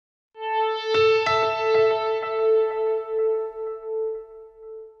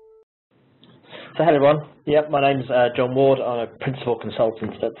So hello everyone, my name's Jon Ward. I'm a Principal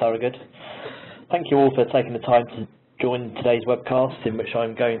Consultant at Thorogood. Thank you all for taking the time to join today's webcast, in which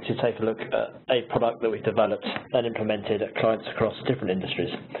I'm going to take a look at a product that we've developed and implemented at clients across different industries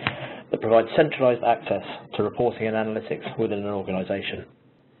that provides centralised access to reporting and analytics within an organisation.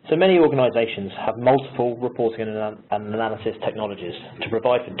 So many organisations have multiple reporting and analysis technologies to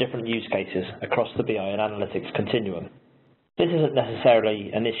provide for different use cases across the BI and analytics continuum. This isn't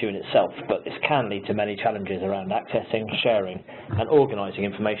necessarily an issue in itself, but this can lead to many challenges around accessing, sharing and organising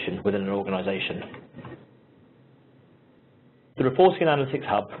information within an organisation. The Reporting and Analytics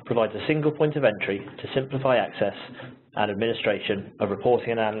Hub provides a single point of entry to simplify access and administration of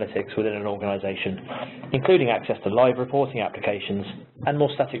reporting and analytics within an organisation, including access to live reporting applications and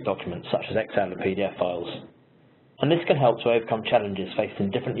more static documents such as Excel and PDF files. And this can help to overcome challenges faced in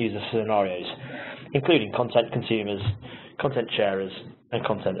different user scenarios, including content consumers, content sharers and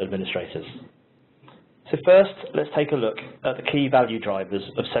content administrators. So first, let's take a look at the key value drivers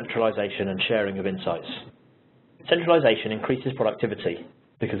of centralization and sharing of insights. Centralization increases productivity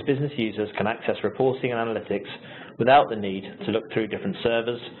because business users can access reporting and analytics without the need to look through different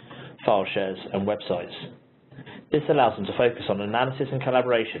servers, file shares and websites. This allows them to focus on analysis and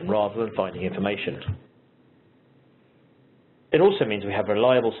collaboration rather than finding information. It also means we have a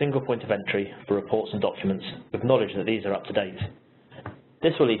reliable single point of entry for reports and documents with knowledge that these are up to date.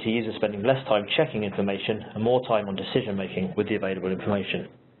 This will lead to users spending less time checking information and more time on decision making with the available information.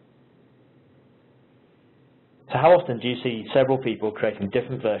 So how often do you see several people creating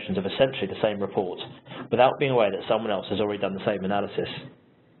different versions of essentially the same report without being aware that someone else has already done the same analysis?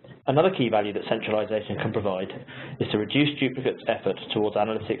 Another key value that centralization can provide is to reduce duplicate effort towards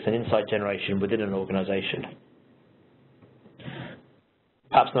analytics and insight generation within an organization.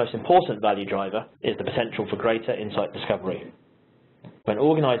 Perhaps the most important value driver is the potential for greater insight discovery. When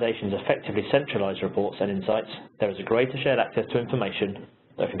organisations effectively centralise reports and insights, there is a greater shared access to information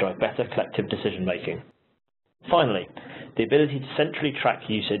that can drive better collective decision making. Finally, the ability to centrally track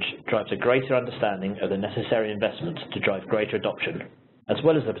usage drives a greater understanding of the necessary investment to drive greater adoption, as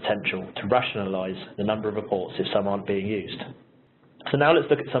well as the potential to rationalise the number of reports if some aren't being used. So now let's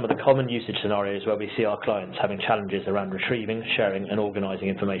look at some of the common usage scenarios where we see our clients having challenges around retrieving, sharing and organising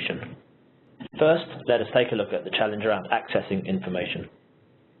information. First, let us take a look at the challenge around accessing information.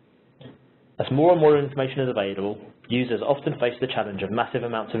 As more and more information is available, users often face the challenge of massive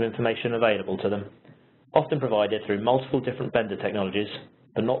amounts of information available to them, often provided through multiple different vendor technologies,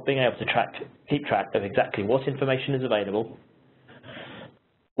 but not being able to keep track of exactly what information is available,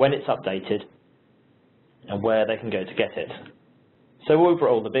 when it's updated, and where they can go to get it. So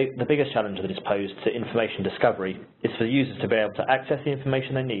overall, the biggest challenge that is posed to information discovery is for users to be able to access the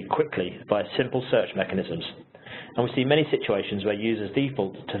information they need quickly via simple search mechanisms. And we see many situations where users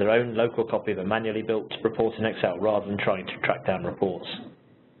default to their own local copy of a manually built report in Excel rather than trying to track down reports.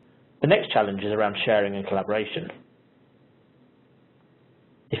 The next challenge is around sharing and collaboration.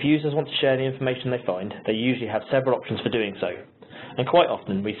 If users want to share the information they find, they usually have several options for doing so. And quite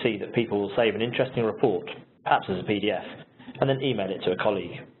often we see that people will save an interesting report, perhaps as a PDF, and then email it to a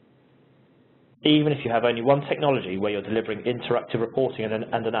colleague. Even if you have only one technology where you're delivering interactive reporting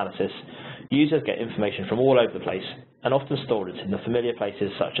and analysis, users get information from all over the place and often store it in the familiar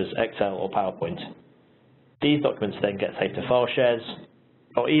places such as Excel or PowerPoint. These documents then get saved to file shares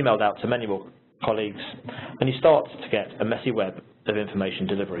or emailed out to many more colleagues, and you start to get a messy web of information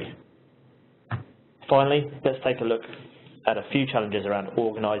delivery. Finally, let's take a look at a few challenges around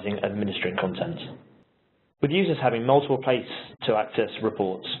organising and administering content. With users having multiple places to access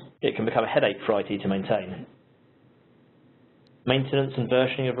reports, it can become a headache for IT to maintain. Maintenance and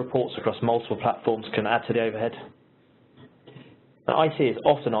versioning of reports across multiple platforms can add to the overhead. And IT is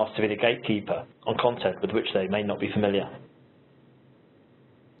often asked to be the gatekeeper on content with which they may not be familiar.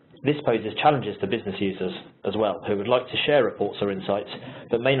 This poses challenges to business users as well, who would like to share reports or insights,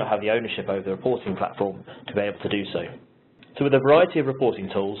 but may not have the ownership over the reporting platform to be able to do so. So with a variety of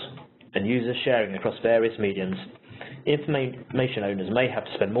reporting tools, and users sharing across various mediums, information owners may have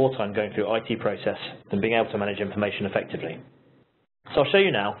to spend more time going through IT process than being able to manage information effectively. So I'll show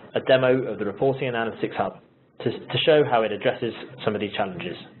you now a demo of the Reporting and Analytics Hub to show how it addresses some of these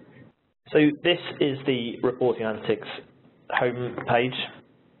challenges. So this is the Reporting and Analytics home page.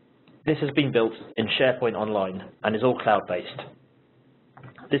 This has been built in SharePoint Online and is all cloud-based.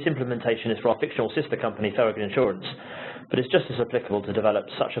 This implementation is for our fictional sister company, Thorogood Insurance, but it's just as applicable to develop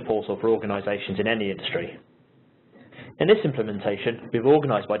such a portal for organisations in any industry. In this implementation, we've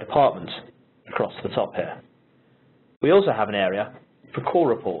organised by department across the top here. We also have an area for core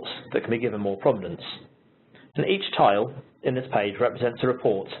reports that can be given more prominence. And each tile in this page represents a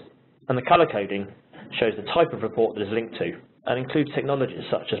report And the colour coding shows the type of report that is linked to and includes technologies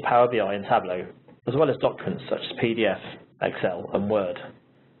such as Power BI and Tableau, as well as documents such as PDF, Excel and Word.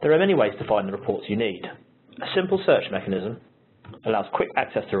 There are many ways to find the reports you need. A simple search mechanism allows quick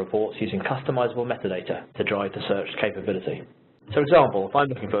access to reports using customizable metadata to drive the search capability. So for example, if I'm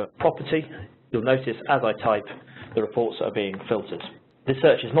looking for property, you'll notice as I type, the reports are being filtered. This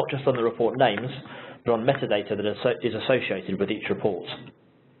search is not just on the report names, but on metadata that is associated with each report.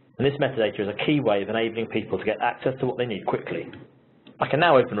 And this metadata is a key way of enabling people to get access to what they need quickly. I can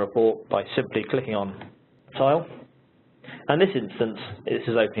now open a report by simply clicking on a tile. And in this instance, this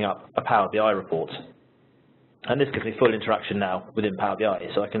is opening up a Power BI report. And this gives me full interaction now within Power BI.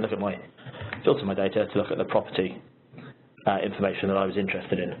 So I can look at filter my data to look at the property information that I was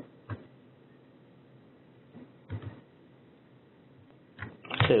interested in.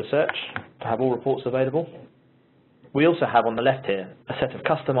 Clear the search to have all reports available. We also have on the left here a set of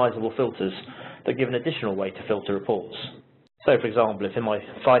customizable filters that give an additional way to filter reports. So for example, if in my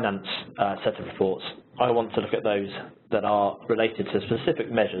finance set of reports, I want to look at those that are related to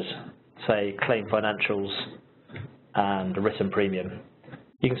specific measures, say claim financials and a written premium,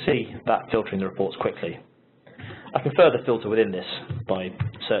 you can see that filtering the reports quickly. I can further filter within this by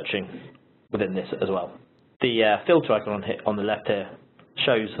searching within this as well. The filter icon on the left here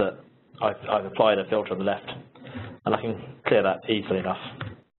shows that I've applied a filter on the left, and I can clear that easily enough.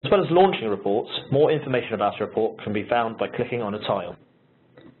 As well as launching reports, more information about a report can be found by clicking on a tile.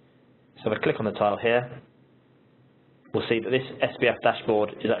 So if I click on the tile here, we'll see that this SBF dashboard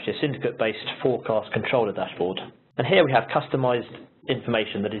is actually a syndicate-based forecast controller dashboard. And here we have customized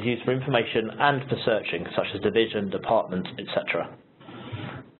information that is used for information and for searching, such as division, department, etc.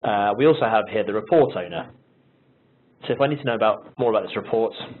 We also have here the report owner. So if I need to know more about this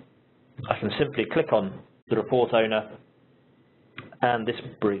report, I can simply click on the report owner, and this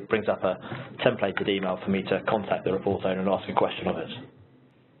brings up a templated email for me to contact the report owner and ask a question of it.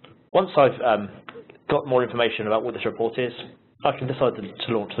 Once I've got more information about what this report is, I can decide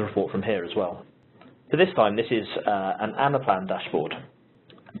to launch the report from here as well. So this time, this is an Anaplan dashboard,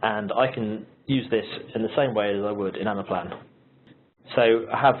 and I can use this in the same way as I would in Anaplan. So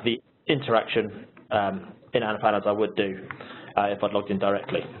I have the interaction in Anaplan as I would do if I'd logged in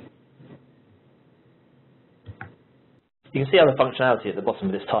directly. You can see other functionality at the bottom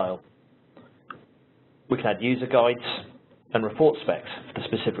of this tile. We can add user guides and report specs for the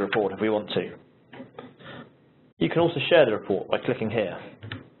specific report if we want to. You can also share the report by clicking here.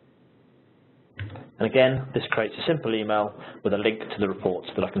 And again, this creates a simple email with a link to the report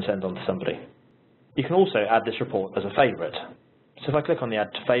that I can send on to somebody. You can also add this report as a favourite. So if I click on the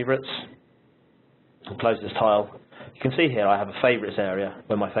Add to Favourites and close this tile, you can see here I have a Favourites area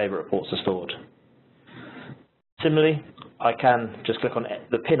where my favourite reports are stored. Similarly, I can just click on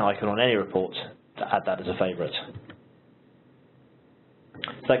the pin icon on any report to add that as a favourite.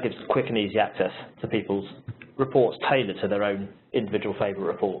 So that gives quick and easy access to people's reports tailored to their own individual favourite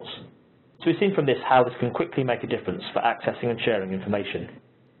reports. So we've seen from this how this can quickly make a difference for accessing and sharing information.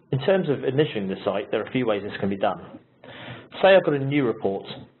 In terms of initiating the site, there are a few ways this can be done. Say I've got a new report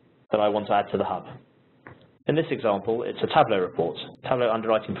that I want to add to the hub. In this example, it's a Tableau report, Tableau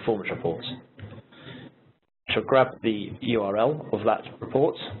Underwriting Performance Report. I shall grab the URL of that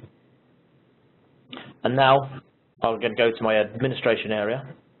report, and now I'm going to go to my administration area.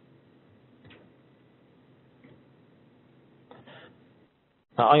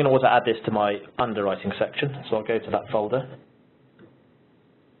 Now I'm going to want to add this to my underwriting section, so I'll go to that folder.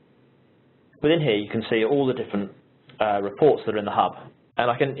 Within here you can see all the different reports that are in the hub,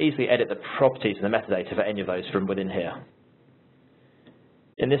 and I can easily edit the properties and the metadata for any of those from within here.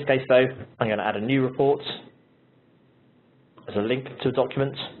 In this case though, I'm going to add a new report as a link to a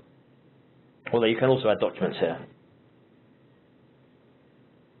document, although you can also add documents here.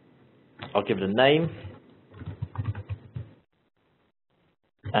 I'll give it a name,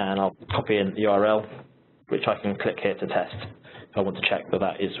 and I'll copy in the URL, which I can click here to test if I want to check that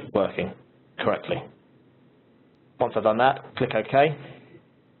that is working correctly. Once I've done that, click OK,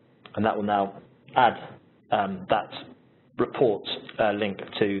 and that will now add that report link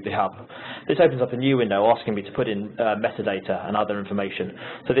to the hub. This opens up a new window asking me to put in metadata and other information.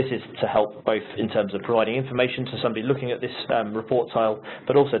 So this is to help both in terms of providing information to somebody looking at this report tile,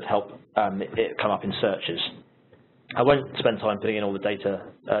 but also to help it come up in searches. I won't spend time putting in all the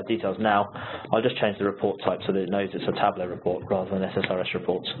details now. I'll just change the report type so that it knows it's a Tableau report rather than an SSRS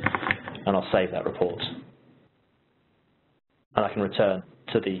report, and I'll save that report. And I can return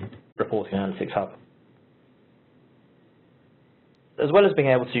to the Reporting Analytics Hub. as well as being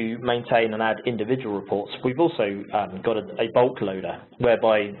able to maintain and add individual reports, we've also got a bulk loader,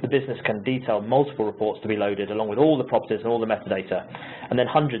 whereby the business can detail multiple reports to be loaded along with all the properties and all the metadata, and then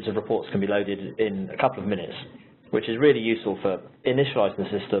hundreds of reports can be loaded in a couple of minutes, which is really useful for initializing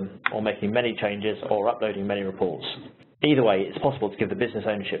the system or making many changes or uploading many reports. Either way, it's possible to give the business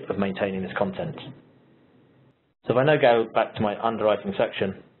ownership of maintaining this content. So if I now go back to my underwriting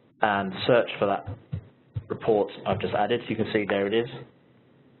section and search for that report I've just added, you can see there it is.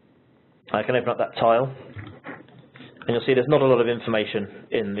 I can open up that tile, and you'll see there's not a lot of information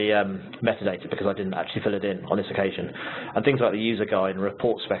in the metadata because I didn't actually fill it in on this occasion. And things like the user guide and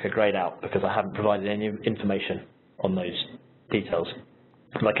report spec are grayed out because I haven't provided any information on those details.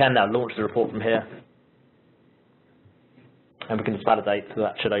 But I can now launch the report from here, and we can just validate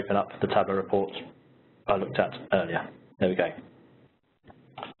that should open up the Tableau report I looked at earlier. There we go.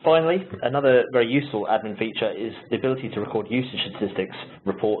 Finally, another very useful admin feature is the ability to record usage statistics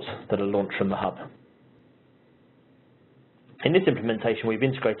reports that are launched from the hub. In this implementation, we've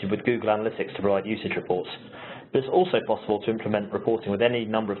integrated with Google Analytics to provide usage reports, but it's also possible to implement reporting with any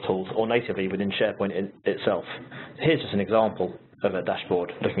number of tools or natively within SharePoint itself. Here's just an example of a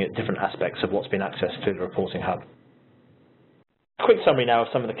dashboard looking at different aspects of what's been accessed through the reporting hub. A quick summary now of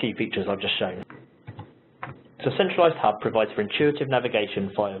some of the key features I've just shown. So Centralized Hub provides for intuitive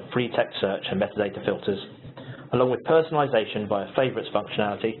navigation via free text search and metadata filters, along with personalization via favorites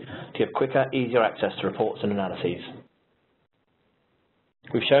functionality to give quicker, easier access to reports and analyses.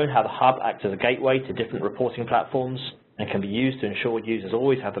 We've shown how the hub acts as a gateway to different reporting platforms and can be used to ensure users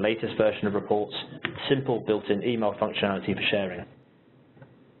always have the latest version of reports, simple built-in email functionality for sharing.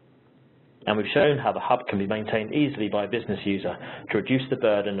 And we've shown how the hub can be maintained easily by a business user to reduce the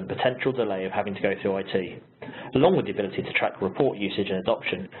burden and potential delay of having to go through IT, along with the ability to track report usage and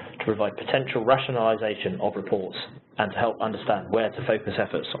adoption to provide potential rationalization of reports and to help understand where to focus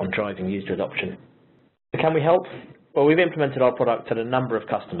efforts on driving user adoption. So can we help? Well, we've implemented our product at a number of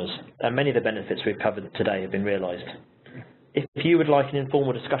customers, and many of the benefits we've covered today have been realized. If you would like an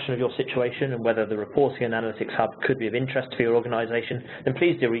informal discussion of your situation and whether the Reporting and Analytics Hub could be of interest for your organization, then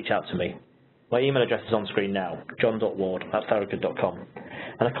please do reach out to me. My email address is on screen now, jon.ward@thorogood.com,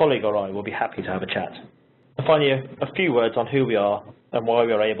 and a colleague or I will be happy to have a chat. And finally, a few words on who we are and why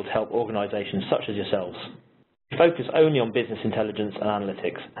we are able to help organizations such as yourselves. We focus only on business intelligence and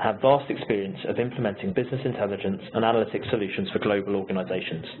analytics and have vast experience of implementing business intelligence and analytics solutions for global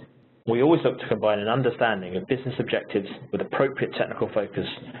organizations. We always look to combine an understanding of business objectives with appropriate technical focus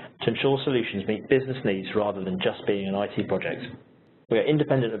to ensure solutions meet business needs rather than just being an IT project. We are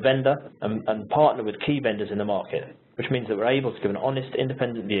independent of vendor and partner with key vendors in the market, which means that we're able to give an honest,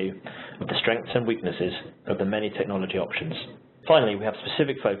 independent view of the strengths and weaknesses of the many technology options. Finally, we have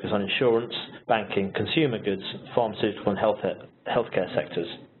specific focus on insurance, banking, consumer goods, pharmaceutical and healthcare sectors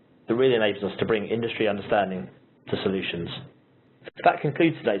that really enables us to bring industry understanding to solutions. That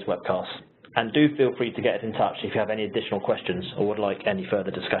concludes today's webcast, and do feel free to get in touch if you have any additional questions or would like any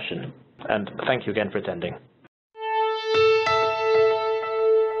further discussion. And thank you again for attending.